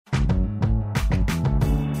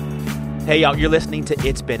Hey, y'all, you're listening to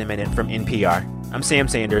It's Been a Minute from NPR. I'm Sam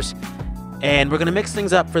Sanders, and we're going to mix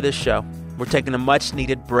things up for this show. We're taking a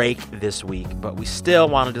much-needed break this week, but we still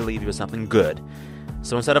wanted to leave you with something good.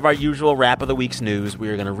 So instead of our usual wrap of the week's news, we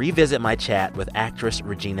are going to revisit my chat with actress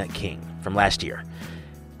Regina King from last year.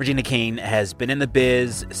 Regina King has been in the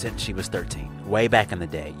biz since she was 13, way back in the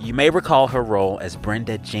day. You may recall her role as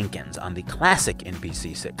Brenda Jenkins on the classic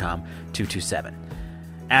NBC sitcom 227.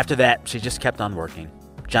 After that, she just kept on working.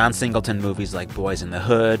 John Singleton movies like Boys in the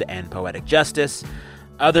Hood and Poetic Justice,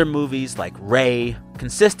 other movies like Ray,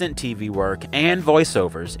 consistent TV work, and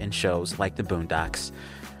voiceovers in shows like The Boondocks.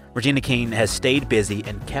 Regina King has stayed busy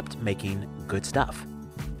and kept making good stuff.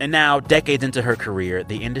 And now, decades into her career,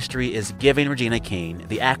 the industry is giving Regina King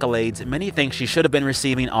the accolades many think she should have been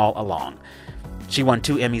receiving all along. She won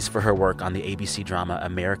 2 Emmys for her work on the ABC drama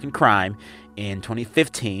American Crime in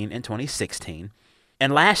 2015 and 2016.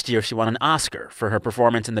 And last year, she won an Oscar for her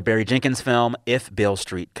performance in the Barry Jenkins film If Beale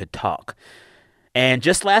Street Could Talk. And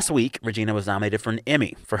just last week, Regina was nominated for an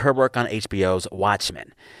Emmy for her work on HBO's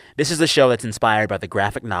Watchmen. This is a show that's inspired by the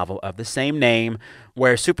graphic novel of the same name,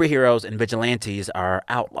 where superheroes and vigilantes are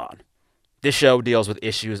outlawed. This show deals with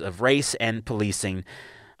issues of race and policing,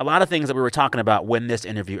 a lot of things that we were talking about when this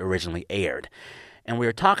interview originally aired. And we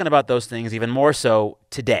are talking about those things even more so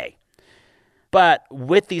today. But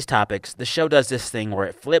with these topics, the show does this thing where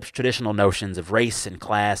it flips traditional notions of race and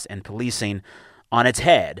class and policing on its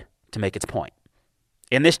head to make its point.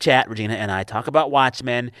 In this chat, Regina and I talk about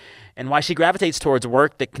Watchmen and why she gravitates towards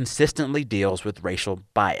work that consistently deals with racial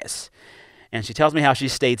bias. And she tells me how she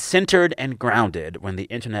stayed centered and grounded when the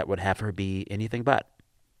internet would have her be anything but.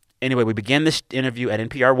 Anyway, we begin this interview at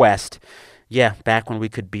NPR West. Yeah, back when we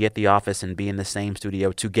could be at the office and be in the same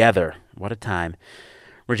studio together. What a time.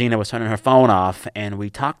 Regina was turning her phone off, and we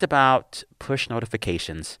talked about push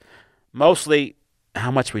notifications, mostly how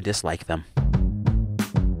much we dislike them.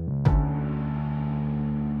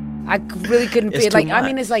 I really couldn't feel like, I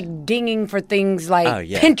mean, it's like dinging for things like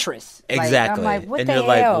Pinterest. Exactly. Like, I'm like, what and the you're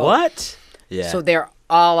hell? like, what? Yeah. So they're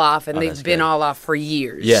all off, and they've been good. all off for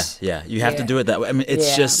years. Yeah. You have to do it that way. I mean,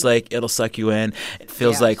 it's just like it'll suck you in. It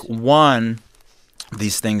feels like, one,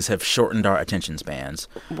 these things have shortened our attention spans.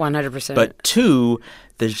 100%. But two,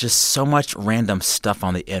 there's just so much random stuff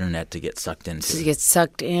on the internet to get sucked into. To get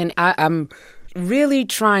sucked in. I'm really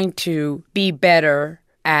trying to be better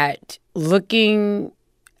at looking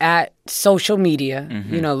at social media,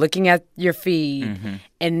 looking at your feed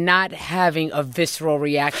and not having a visceral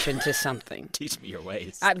reaction to something. Teach me your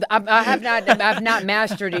ways. I've not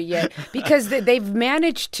mastered it yet because they've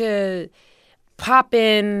managed to pop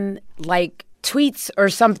in like tweets or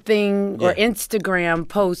something or Instagram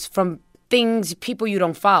posts from things, people you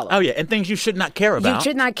don't follow. Oh, yeah, and things you should not care about. You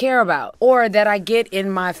should not care about. Or that I get in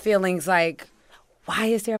my feelings like, why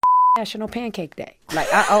is there a National Pancake Day? Like,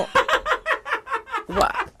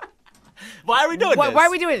 what? Why are we doing this? Why are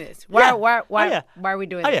we doing this? Why are we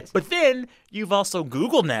doing this? But then you've also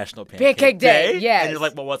Googled National Pancake Day. Yes. And you're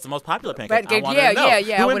like, well, what's the most popular pancake? Pancake, I want to know. I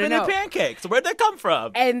Who wanna invented know. pancakes? Where'd that come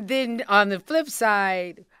from? And then on the flip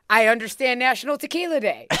side, I understand National Tequila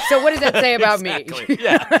Day. So what does that say about me?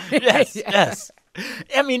 Yeah. Yes.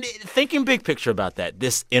 I mean, thinking big picture about that,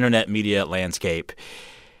 this internet media landscape,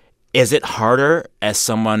 is it harder as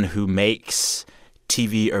someone who makes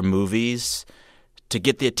TV or movies to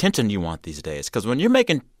get the attention you want these days? Because when you're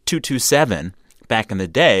making 227 back in the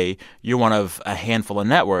day, you're one of a handful of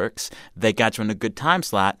networks. They got you in a good time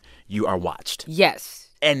slot. You are watched. Yes.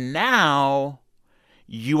 And now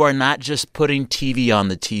you are not just putting TV on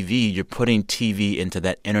the TV. You're putting TV into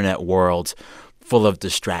that internet world full of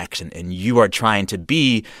distraction. And you are trying to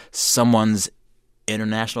be someone's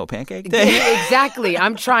International Pancake Day. Exactly.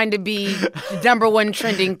 I'm trying to be the number one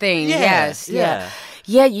trending thing. Yes. Yeah.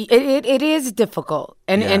 Yeah, it is difficult.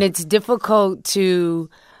 And it's difficult to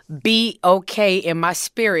be okay in my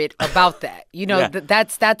spirit about that.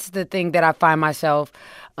 That's the thing that I find myself,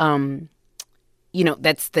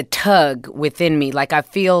 that's the tug within me. Like, I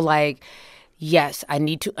feel like, yes, I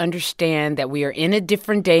need to understand that we are in a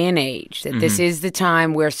different day and age, that this is the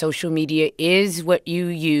time where social media is what you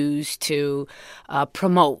use to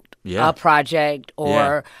promote a project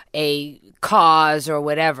or a cause or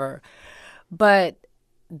whatever. But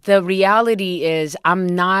the reality is I'm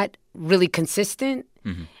not really consistent.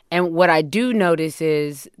 And what I do notice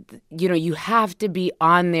is, you have to be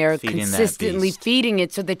on there consistently feeding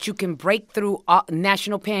it so that you can break through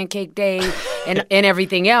National Pancake Day and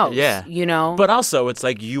everything else. Yeah. But also, it's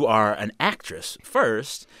like you are an actress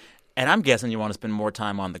first. And I'm guessing you want to spend more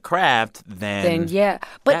time on the craft than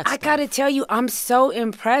But I got to tell you, I'm so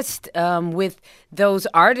impressed with those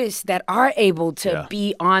artists that are able to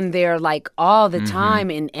be on there like all the time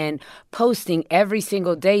and posting every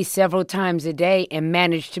single day, several times a day, and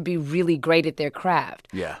manage to be really great at their craft.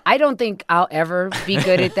 Yeah. I don't think I'll ever be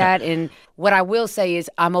good at that. And what I will say is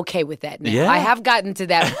I'm okay with that now. I have gotten to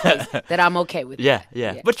that place that I'm okay with that.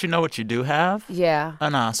 Yeah. But you know what you do have? Yeah.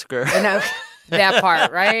 An Oscar. That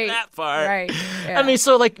part, right? That part. Right. Yeah. I mean,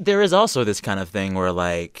 so, like, there is also this kind of thing where,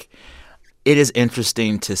 like, it is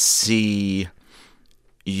interesting to see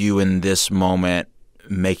you in this moment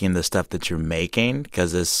making the stuff that you're making,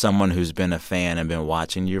 because as someone who's been a fan and been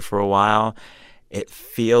watching you for a while, it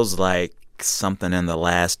feels like something in the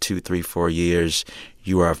last 2, 3, 4 years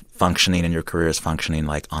you are functioning and your career is functioning,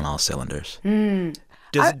 like, on all cylinders.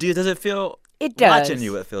 Does it feel... It does. Watching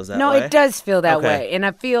you, it feels that way. No, it does feel that way. And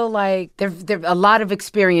I feel like there a lot of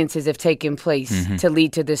experiences have taken place to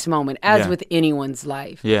lead to this moment, as with anyone's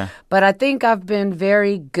life. Yeah. But I think I've been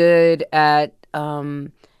very good at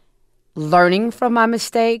learning from my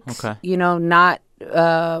mistakes, not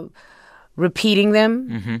repeating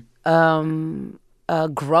them,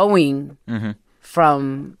 growing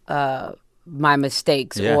from my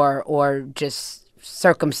mistakes or just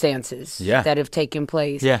circumstances that have taken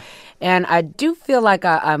place. Yeah. And I do feel like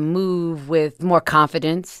I move with more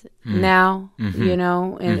confidence now,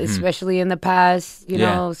 and especially in the past,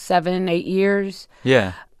 7, 8 years.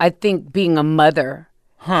 Yeah. I think being a mother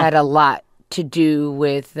had a lot to do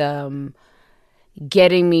with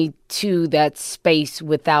getting me to that space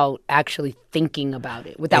without actually thinking about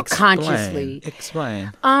it, without consciously.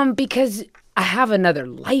 Explain. Because I have another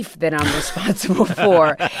life that I'm responsible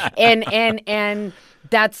for. And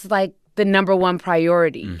that's like the number one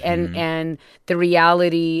priority. And the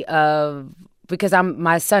reality of, because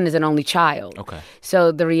my son is an only child. Okay.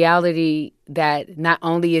 So the reality that not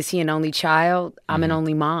only is he an only child, I'm an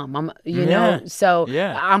only mom. So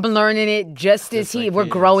I'm learning it just as we're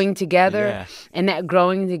growing together. Yeah. And that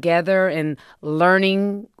growing together and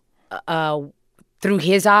learning through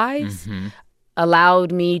his eyes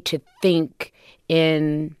allowed me to think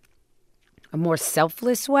in a more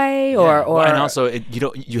selfless way, or and also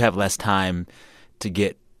you have less time to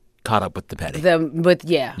get caught up with the petty.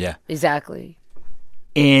 Exactly.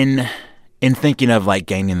 In thinking of, like,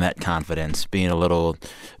 gaining that confidence, being a little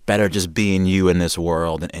better, just being you in this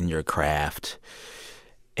world and in your craft,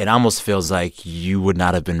 it almost feels like you would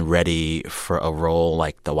not have been ready for a role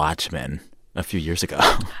like The Watchmen a few years ago.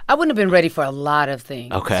 I wouldn't have been ready for a lot of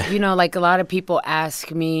things. Okay. Like, a lot of people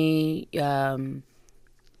ask me,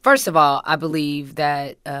 first of all, I believe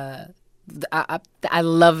that I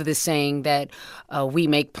love the saying that we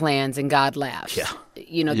make plans and God laughs. Yeah.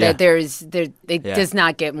 That it does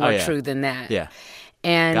not get more true than that. Yeah.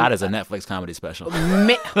 And God is a Netflix comedy special.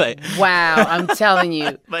 Wow, I'm telling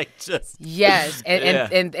you. Yes,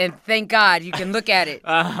 and thank God you can look at it.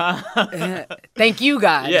 Thank you,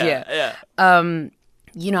 God. Yeah.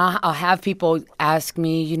 I'll have people ask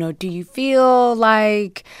me, do you feel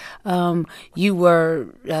like you were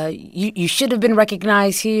you should have been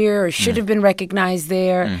recognized here or should have been recognized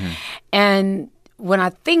there? And when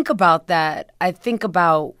I think about that, I think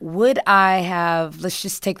about, would I have, let's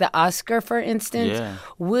just take the Oscar, for instance,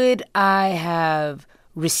 would I have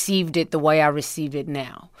received it the way I received it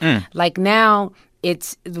now? Like, now,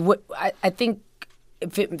 it's, I think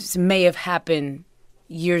if it may have happened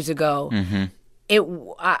years ago,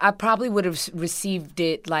 I probably would have received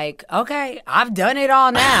it like, okay, I've done it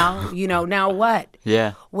all now, now what?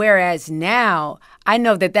 Yeah. Whereas now, I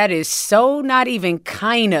know that is so not even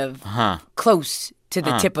kind of close to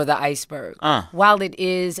the tip of the iceberg. While it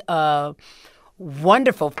is a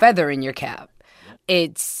wonderful feather in your cap,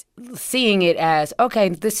 it's seeing it as, okay,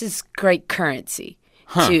 this is great currency.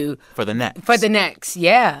 For the next.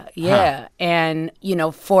 Yeah. And,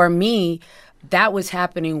 for me, that was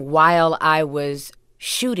happening while I was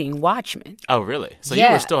shooting Watchmen. Oh, really? So you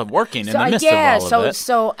were still working in the midst of all of it.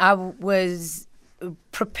 So I was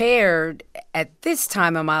prepared at this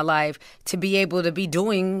time of my life to be able to be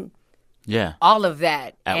doing all of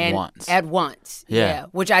that at once. At once. Yeah.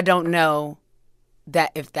 Which I don't know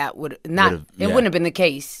that if that would not, it wouldn't have been the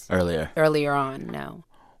case earlier on. No.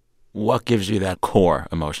 What gives you that core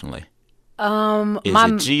emotionally? Is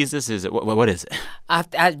it Jesus? Is it what is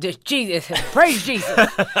it? Jesus, praise Jesus.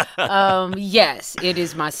 Yes, it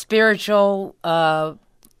is my spiritual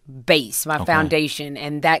base, my foundation,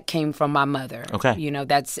 and that came from my mother. Okay,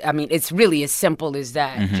 it's really as simple as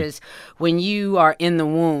that. Just when you are in the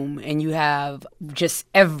womb and you have just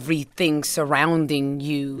everything surrounding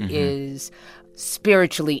you is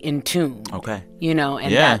spiritually in tune. Okay. You know,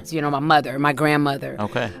 and that's, my mother, my grandmother.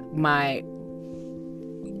 Okay.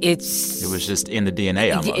 It was just in the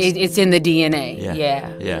DNA almost. It's in the DNA.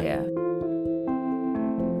 Yeah.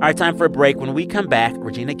 All right, time for a break. When we come back,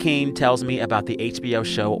 Regina King tells me about the HBO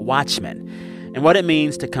show Watchmen and what it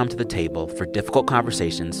means to come to the table for difficult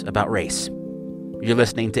conversations about race. You're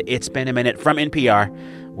listening to It's Been a Minute from NPR.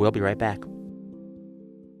 We'll be right back.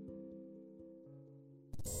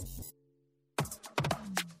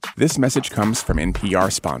 This message comes from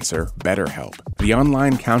NPR sponsor BetterHelp, the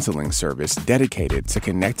online counseling service dedicated to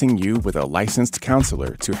connecting you with a licensed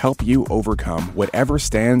counselor to help you overcome whatever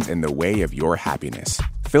stands in the way of your happiness.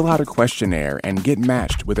 Fill out a questionnaire and get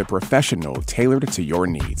matched with a professional tailored to your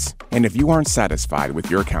needs. And if you aren't satisfied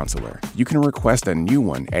with your counselor, you can request a new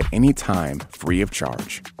one at any time, free of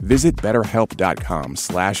charge. Visit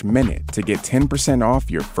BetterHelp.com/minute to get 10%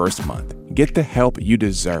 off your first month. Get the help you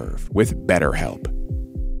deserve with BetterHelp.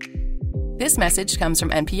 This message comes from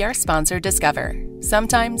NPR sponsor Discover.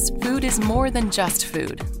 Sometimes food is more than just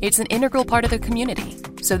food. It's an integral part of the community.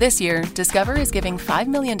 So this year, Discover is giving $5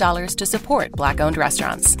 million to support Black-owned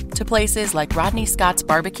restaurants, to places like Rodney Scott's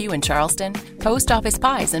Barbecue in Charleston, Post Office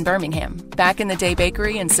Pies in Birmingham, Back in the Day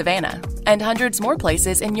Bakery in Savannah, and hundreds more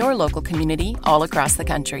places in your local community all across the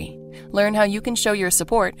country. Learn how you can show your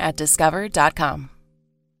support at discover.com.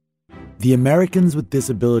 The Americans with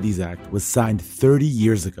Disabilities Act was signed 30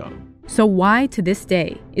 years ago. So why, to this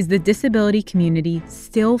day, is the disability community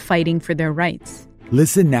still fighting for their rights?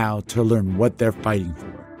 Listen now to learn what they're fighting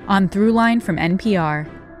for. On Throughline from NPR,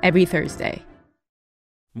 every Thursday.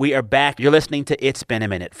 We are back. You're listening to It's Been a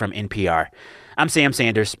Minute from NPR. I'm Sam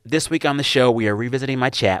Sanders. This week on the show, we are revisiting my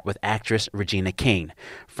chat with actress Regina King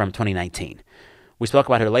from 2019. We spoke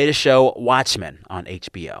about her latest show, Watchmen, on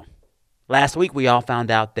HBO. Last week, we all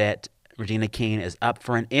found out that Regina King is up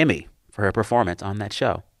for an Emmy for her performance on that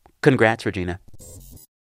show. Congrats, Regina.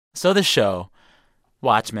 So the show,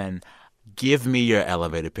 Watchmen, give me your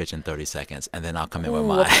elevator pitch in 30 seconds, and then I'll come in with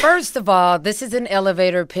mine. First of all, this is an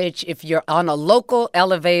elevator pitch if you're on a local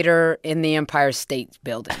elevator in the Empire State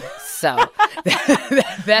Building. So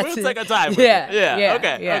that's we'll take our time. Yeah.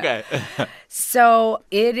 Okay. So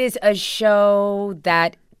it is a show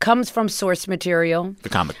that comes from source material. The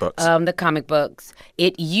comic books. The comic books.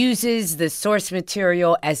 It uses the source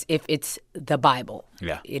material as if it's the Bible.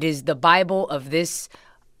 Yeah. It is the Bible of this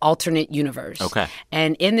alternate universe. Okay.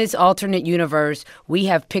 And in this alternate universe, we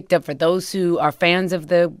have picked up, for those who are fans of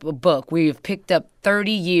the book, we have picked up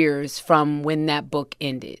 30 years from when that book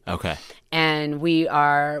ended. Okay. And we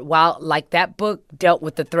are, while like that book dealt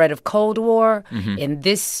with the threat of Cold War, in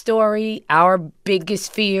this story, our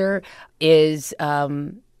biggest fear is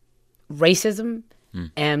racism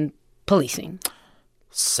and policing.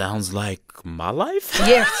 Sounds like my life.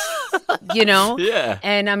 Yes. Yeah.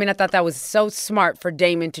 And I mean, I thought that was so smart for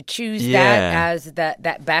Damon to choose that as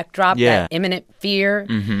that backdrop, that imminent fear.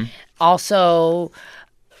 Also,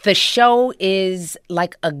 the show is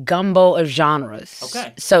like a gumbo of genres.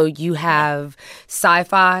 Okay. So you have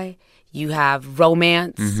sci-fi, you have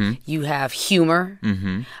romance, you have humor,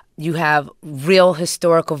 you have real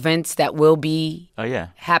historical events that will be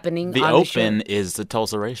happening. The on open the show. is the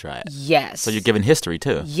Tulsa race riot. Yes. So you're giving history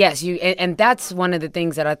too. Yes, and that's one of the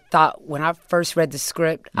things that I thought when I first read the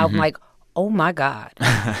script. I'm like, oh my God.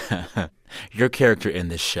 Your character in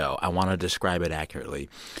this show, I want to describe it accurately.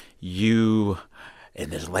 And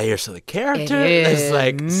there's layers to the character. It's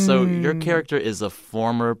like, so your character is a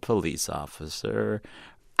former police officer.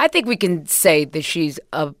 I think we can say that she's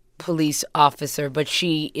a police officer, but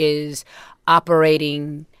she is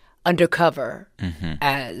operating undercover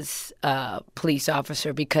as a police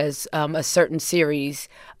officer because a certain series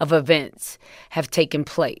of events have taken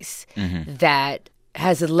place that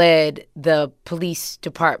has led the police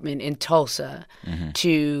department in Tulsa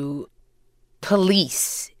to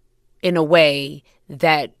police in a way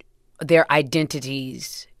that their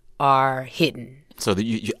identities are hidden. So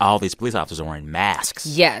all these police officers are wearing masks.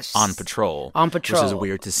 Yes. On patrol. Which is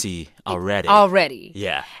weird to see already.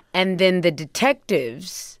 Yeah. And then the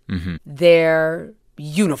detectives, their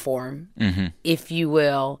uniform, if you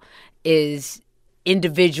will, is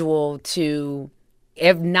individual to,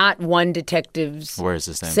 if not one detective's. Wears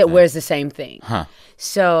the same thing. Wears the same thing. Huh.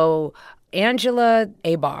 So Angela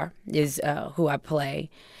Abar is who I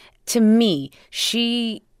play. To me,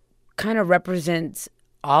 she kind of represents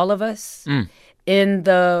all of us. In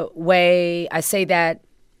the way I say that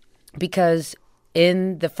because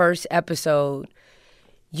in the first episode,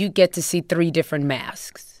 you get to see 3 different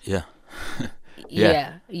masks. Yeah.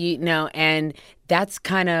 Yeah. And that's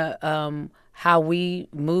kind of how we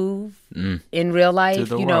move in real life.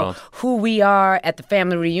 the world. Who we are at the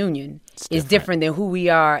family reunion is different than who we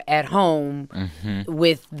are at home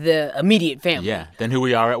with the immediate family. Yeah, than who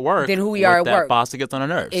we are at work. Than who we are at that work. boss that gets on our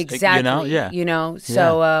nerves. Exactly.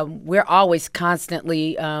 So we're always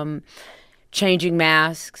constantly changing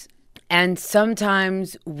masks. And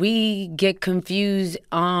sometimes we get confused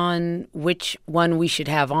on which one we should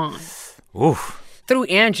have on. Oof. Through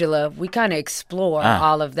Angela, we kind of explore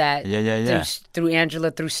all of that. Through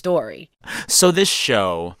Angela, through story. So this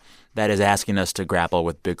show that is asking us to grapple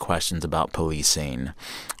with big questions about policing,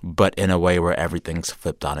 but in a way where everything's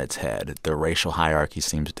flipped on its head. The racial hierarchy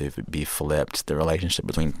seems to be flipped. The relationship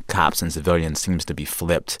between cops and civilians seems to be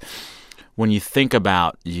flipped. When you think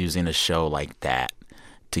about using a show like that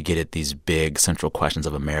to get at these big central questions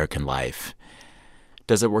of American life,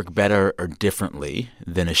 does it work better or differently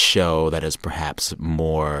than a show that is perhaps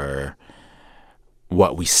more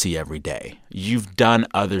what we see every day? You've done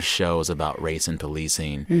other shows about race and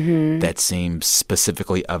policing that seem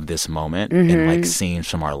specifically of this moment and like scenes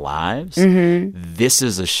from our lives. This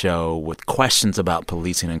is a show with questions about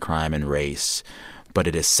policing and crime and race, but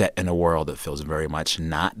it is set in a world that feels very much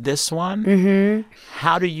not this one.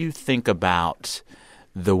 How do you think about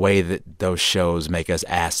the way that those shows make us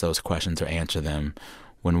ask those questions or answer them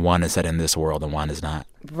when one is set in this world and one is not?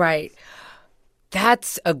 Right.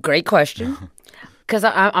 That's a great question. Because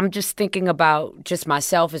I'm just thinking about just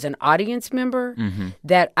myself as an audience member,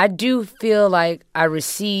 that I do feel like I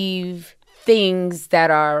receive things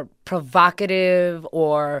that are provocative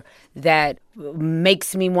or that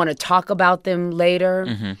makes me want to talk about them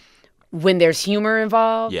later when there's humor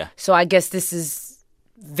involved. Yeah. So I guess this is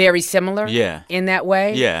very similar in that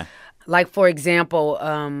way. Yeah. Like, for example,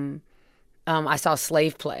 I saw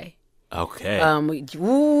Slave Play. Okay.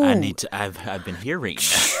 Ooh. I've been hearing.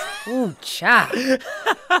 Ooh, child.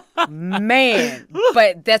 Man.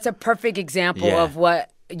 But that's a perfect example of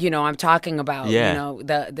what, I'm talking about. Yeah.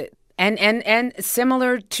 And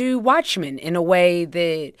similar to Watchmen in a way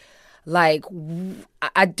that, like,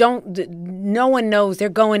 no one knows. They're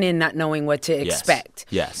going in not knowing what to expect.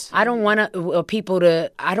 Yes. I don't want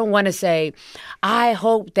to say, I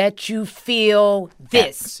hope that you feel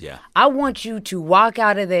this. X, yeah. I want you to walk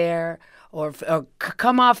out of there or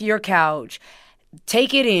come off your couch,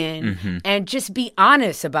 take it in, and just be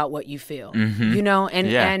honest about what you feel.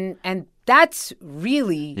 And that's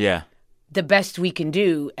really the best we can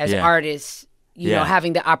do as artists.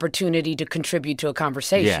 Having the opportunity to contribute to a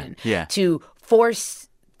conversation, to force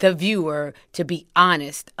the viewer to be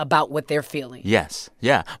honest about what they're feeling. Yes,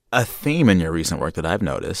 yeah. A theme in your recent work that I've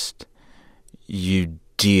noticed, you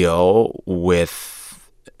deal with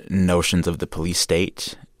notions of the police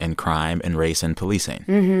state and crime and race and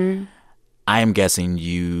policing. I am guessing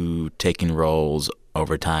you taking roles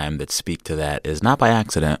over time that speak to that is not by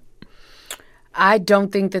accident. I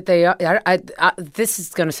don't think that they are. This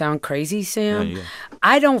is going to sound crazy, Sam.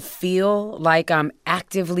 I don't feel like I'm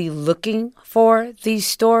actively looking for these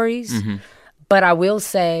stories, but I will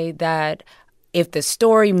say that if the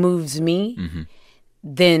story moves me,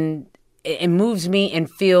 then it moves me and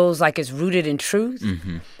feels like it's rooted in truth,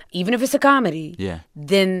 even if it's a comedy,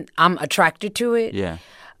 then I'm attracted to it.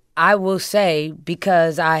 I will say,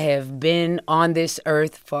 because I have been on this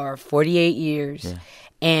earth for 48 years,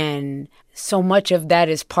 and so much of that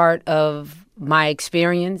is part of my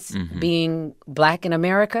experience being Black in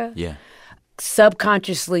America.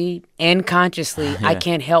 Subconsciously and consciously, I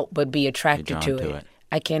can't help but be attracted to it.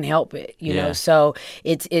 I can't help it, you know. So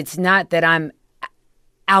it's not that I'm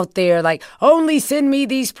out there like, only send me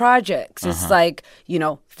these projects. It's like,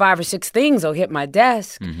 5 or 6 things will hit my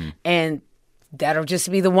desk, and that'll just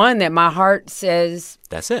be the one that my heart says.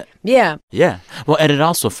 That's it. Yeah. Yeah. Well, and it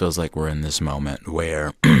also feels like we're in this moment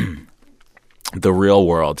where the real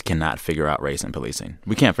world cannot figure out race and policing.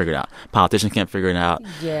 We can't figure it out. Politicians can't figure it out.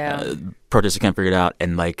 Protesters can't figure it out.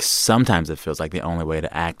 And, like, sometimes it feels like the only way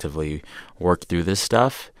to actively work through this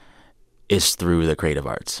stuff is through the creative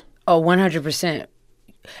arts. Oh, 100%.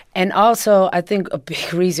 And also, I think a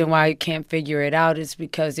big reason why you can't figure it out is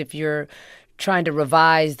because if you're trying to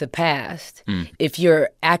revise the past, if you're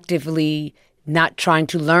actively not trying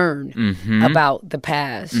to learn about the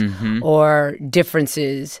past or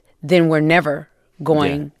differences, then we're never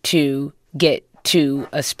going to get to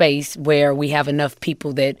a space where we have enough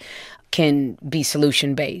people that can be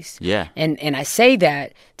solution-based. And I say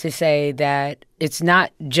that to say that it's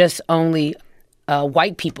not just only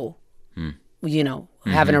white people,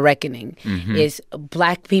 having a reckoning. It's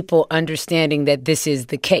Black people understanding that this is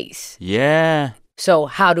the case. So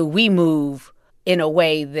how do we move in a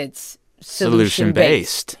way that's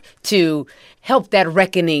solution-based to help that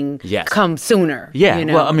reckoning come sooner. Yeah. You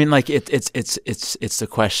know? Well, I mean, like it's the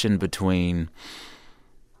question between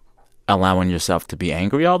allowing yourself to be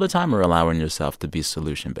angry all the time or allowing yourself to be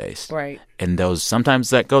solution-based. Right. And those, sometimes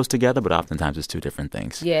that goes together, but oftentimes it's two different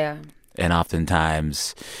things. Yeah. And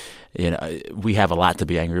oftentimes, we have a lot to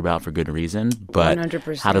be angry about for good reason, but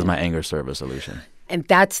 100%. How does my anger serve a solution? And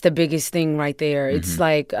that's the biggest thing right there. Mm-hmm. It's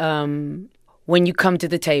like when you come to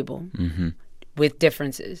the table with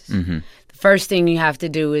differences, the first thing you have to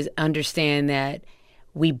do is understand that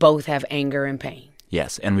we both have anger and pain.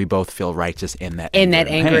 Yes, and we both feel righteous in that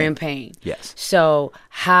anger and pain. Yes. So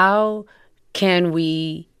how can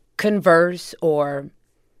we converse, or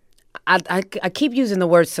I keep using the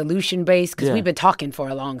word solution-based because we've been talking for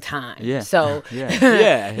a long time. Yeah. So,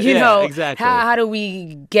 exactly. How do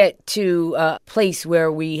we get to a place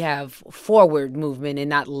where we have forward movement and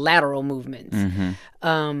not lateral movements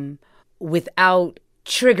without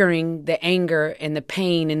triggering the anger and the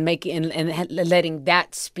pain and letting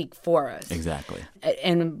that speak for us? Exactly.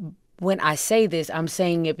 And when I say this, I'm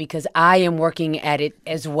saying it because I am working at it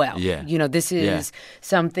as well. Yeah. This is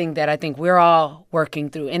something that I think we're all working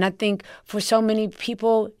through. And I think for so many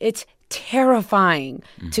people, it's terrifying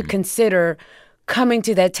to consider coming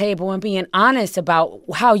to that table and being honest about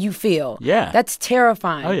how you feel. Yeah. That's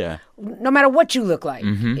terrifying. Oh, yeah. No matter what you look like,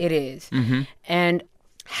 it is. And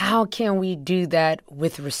how can we do that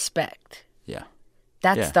with respect? Yeah.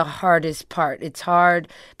 That's the hardest part. It's hard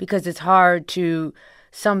because it's hard to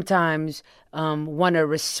sometimes want to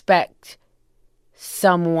respect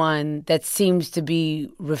someone that seems to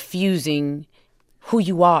be refusing who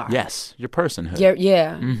you are. Yes, your personhood. Yeah.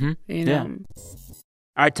 Yeah. All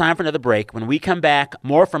right, time for another break. When we come back,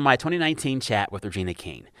 more from my 2019 chat with Regina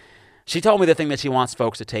King. She told me the thing that she wants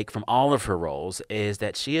folks to take from all of her roles is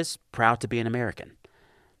that she is proud to be an American.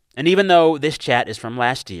 And even though this chat is from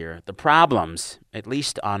last year, the problems, at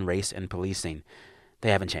least on race and policing,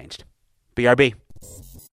 they haven't changed. BRB.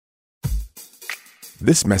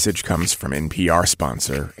 This message comes from NPR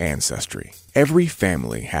sponsor Ancestry. Every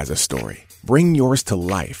family has a story. Bring yours to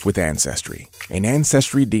life with Ancestry. An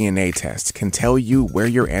Ancestry DNA test can tell you where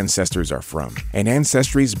your ancestors are from. And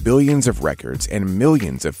Ancestry's billions of records and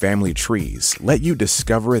millions of family trees let you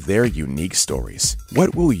discover their unique stories.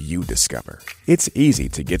 What will you discover? It's easy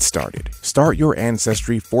to get started. Start your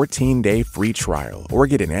Ancestry 14-day free trial or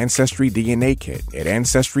get an Ancestry DNA kit at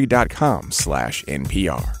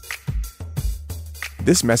Ancestry.com/NPR.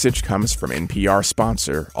 This message comes from NPR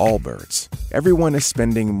sponsor Allbirds. Everyone is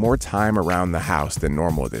spending more time around the house than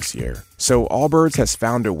normal this year, so Allbirds has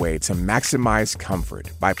found a way to maximize comfort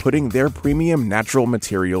by putting their premium natural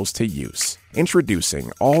materials to use.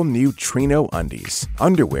 Introducing all new Trino Undies,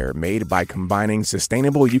 underwear made by combining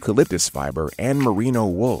sustainable eucalyptus fiber and merino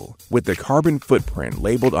wool, with the carbon footprint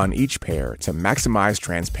labeled on each pair to maximize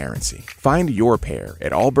transparency. Find your pair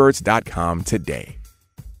at allbirds.com today.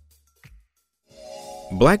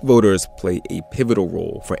 Black voters play a pivotal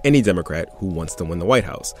role for any Democrat who wants to win the White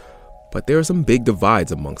House. But there are some big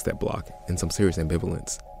divides amongst that bloc and some serious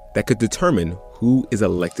ambivalence that could determine who is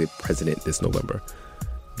elected president this November.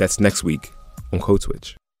 That's next week on Code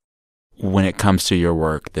Switch. When it comes to your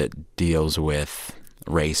work that deals with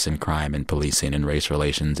race and crime and policing and race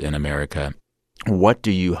relations in America, what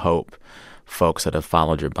do you hope folks that have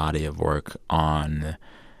followed your body of work on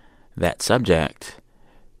that subject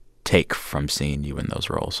take from seeing you in those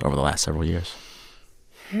roles over the last several years?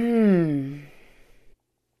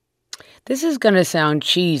 This is going to sound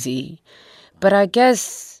cheesy, but I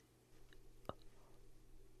guess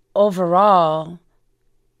overall,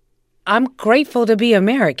 I'm grateful to be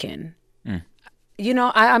American.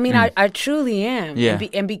 I truly am. Yeah.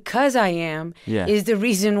 And because I am, Yeah. is the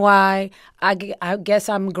reason why I guess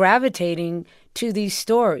I'm gravitating to these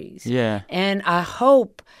stories. Yeah. And I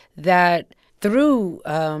hope that through,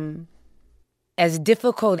 as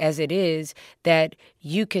difficult as it is, that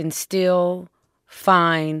you can still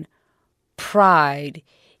find pride,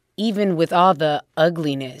 even with all the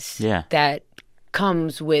ugliness that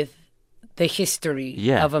comes with the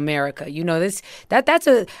history of America.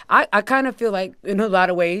 I kind of feel like, in a lot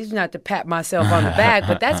of ways, not to pat myself on the back,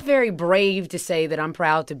 but that's very brave to say that I'm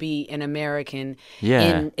proud to be an American,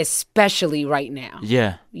 especially right now.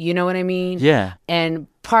 Yeah. You know what I mean? Yeah. And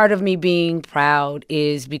part of me being proud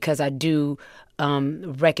is because I do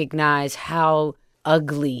recognize how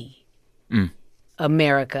ugly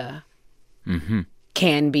America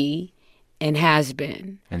can be and has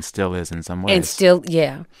been. And still is in some ways. And still,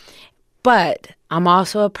 yeah. But I'm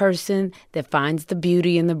also a person that finds the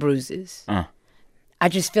beauty in the bruises. I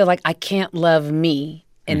just feel like I can't love me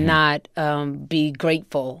and not be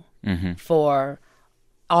grateful for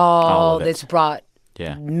all of it. that's brought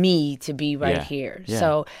Yeah. me to be right here. Yeah.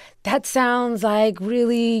 So that sounds like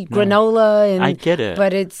really granola. And I get it.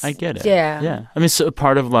 But it's... I get it. Yeah. Yeah. I mean, so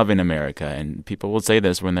part of loving America, and people will say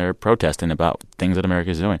this when they're protesting about things that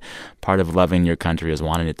America is doing, part of loving your country is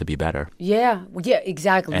wanting it to be better. Yeah. Yeah,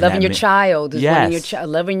 exactly. And Loving your child is wanting your Yes.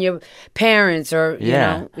 loving your parents or, you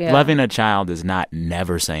know. Yeah. Loving a child is not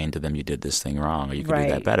never saying to them, you did this thing wrong or you can do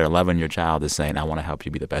that Right. better. Loving your child is saying, I want to help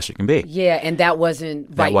you be the best you can be. Yeah, and that wasn't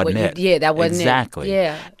right. That wasn't what it. Yeah, that wasn't exactly. it.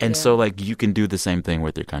 Yeah. And yeah. so, like, you can do the same thing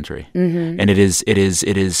with your country. And it is,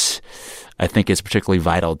 I think it's particularly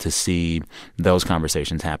vital to see those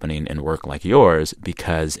conversations happening in work like yours,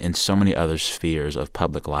 because in so many other spheres of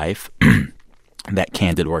public life, that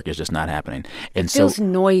candid work is just not happening. And It feels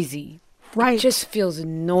noisy. Right. It just feels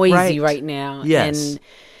noisy right now. Yes. And,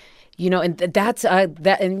 you know, and that's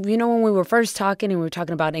that. And, you know, when we were first talking and we were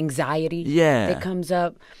talking about anxiety that comes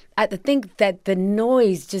up, I think that the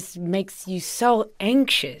noise just makes you so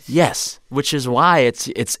anxious. Yes, which is why it's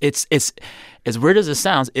as weird as it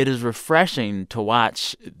sounds, it is refreshing to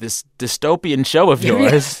watch this dystopian show of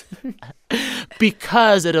yours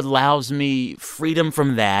because it allows me freedom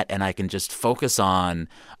from that, and I can just focus on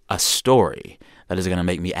a story that is going to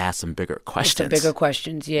make me ask some bigger questions. Some bigger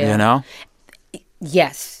questions, yeah. You know?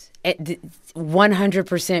 Yes.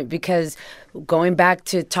 100%, because going back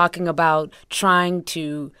to talking about trying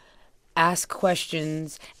to ask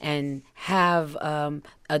questions and have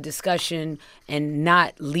a discussion and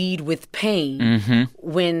not lead with pain,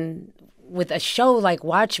 when with a show like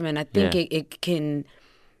Watchmen, I think it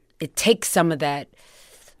takes some of that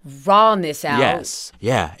rawness out. Yes.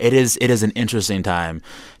 Yeah. It is an interesting time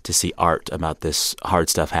to see art about this hard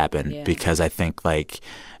stuff happen because I think, like,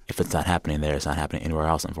 if it's not happening there, it's not happening anywhere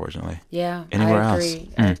else, unfortunately. Yeah, anywhere I else. agree.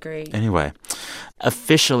 I agree. Anyway,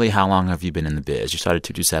 officially, how long have you been in the biz? You started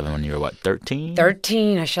 227 when you were, what, 13?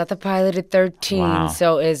 13. I shot the pilot at 13. Wow.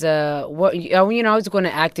 So as I was going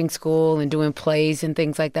to acting school and doing plays and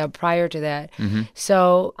things like that prior to that.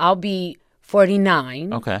 So I'll be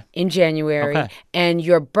 49 in January. Okay. And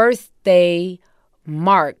your birthday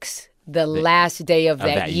marks the last day of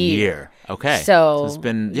that year. Okay. So it's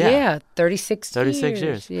been, 36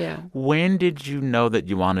 years. Yeah. When did you know that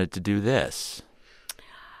you wanted to do this?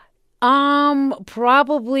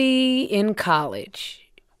 Probably in college,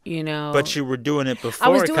 you know. But you were doing it before I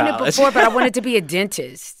was doing college. it before, but I wanted to be a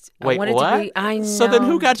dentist. Wait, what? I know. So then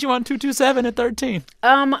who got you on 227 at 13?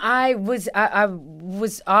 I was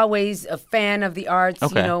always a fan of the arts,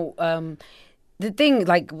 you know. The thing,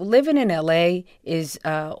 like, living in LA is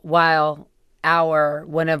while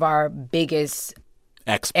one of our biggest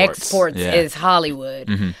exports is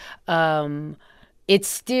Hollywood. It's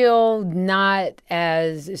still not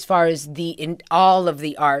as far as in all of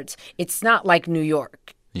the arts. It's not like New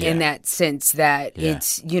York in that sense that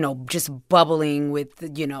it's, you know, just bubbling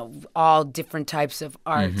with, you know, all different types of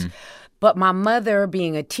arts. But my mother,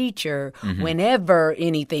 being a teacher, whenever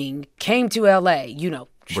anything came to LA, you know,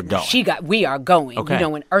 we're going. We are going. Okay. You know,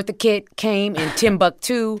 when Eartha Kitt came in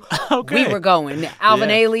Timbuktu, we were going. Alvin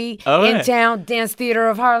Ailey in town, Dance Theater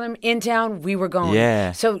of Harlem in town, we were going.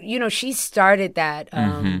 Yeah. So, you know, she started that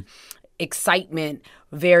excitement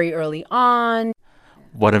very early on.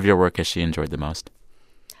 What of your work has she enjoyed the most?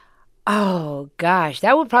 Oh, gosh,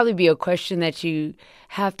 that would probably be a question that you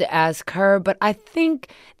have to ask her. But I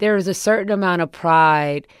think there is a certain amount of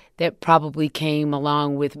pride that probably came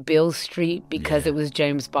along with Beale Street because it was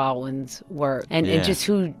James Baldwin's work. And just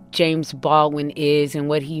who James Baldwin is and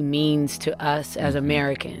what he means to us as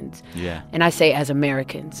Americans. Yeah. And I say as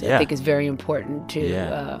Americans. I think it's very important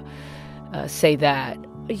to say that.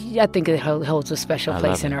 I think it holds a special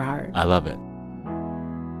place in her heart. I love it.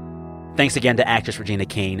 Thanks again to actress Regina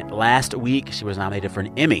King. Last week, she was nominated for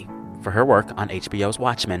an Emmy for her work on HBO's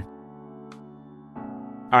Watchmen.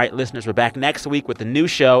 All right, listeners, we're back next week with a new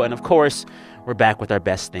show. And, of course, we're back with our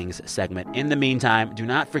Best Things segment. In the meantime, do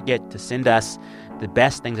not forget to send us the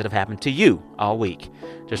best things that have happened to you all week.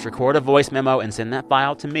 Just record a voice memo and send that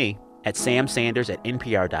file to me at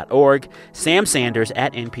samsanders@npr.org,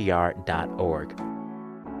 samsanders@npr.org.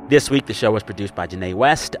 This week, the show was produced by Janae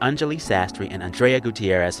West, Anjali Sastry, and Andrea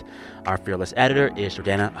Gutierrez. Our fearless editor is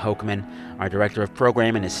Jordana Hochman. Our director of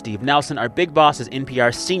programming is Steve Nelson. Our big boss is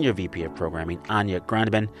NPR's senior VP of programming, Anya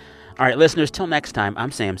Grundman. All right, listeners, till next time,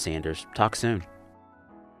 I'm Sam Sanders. Talk soon.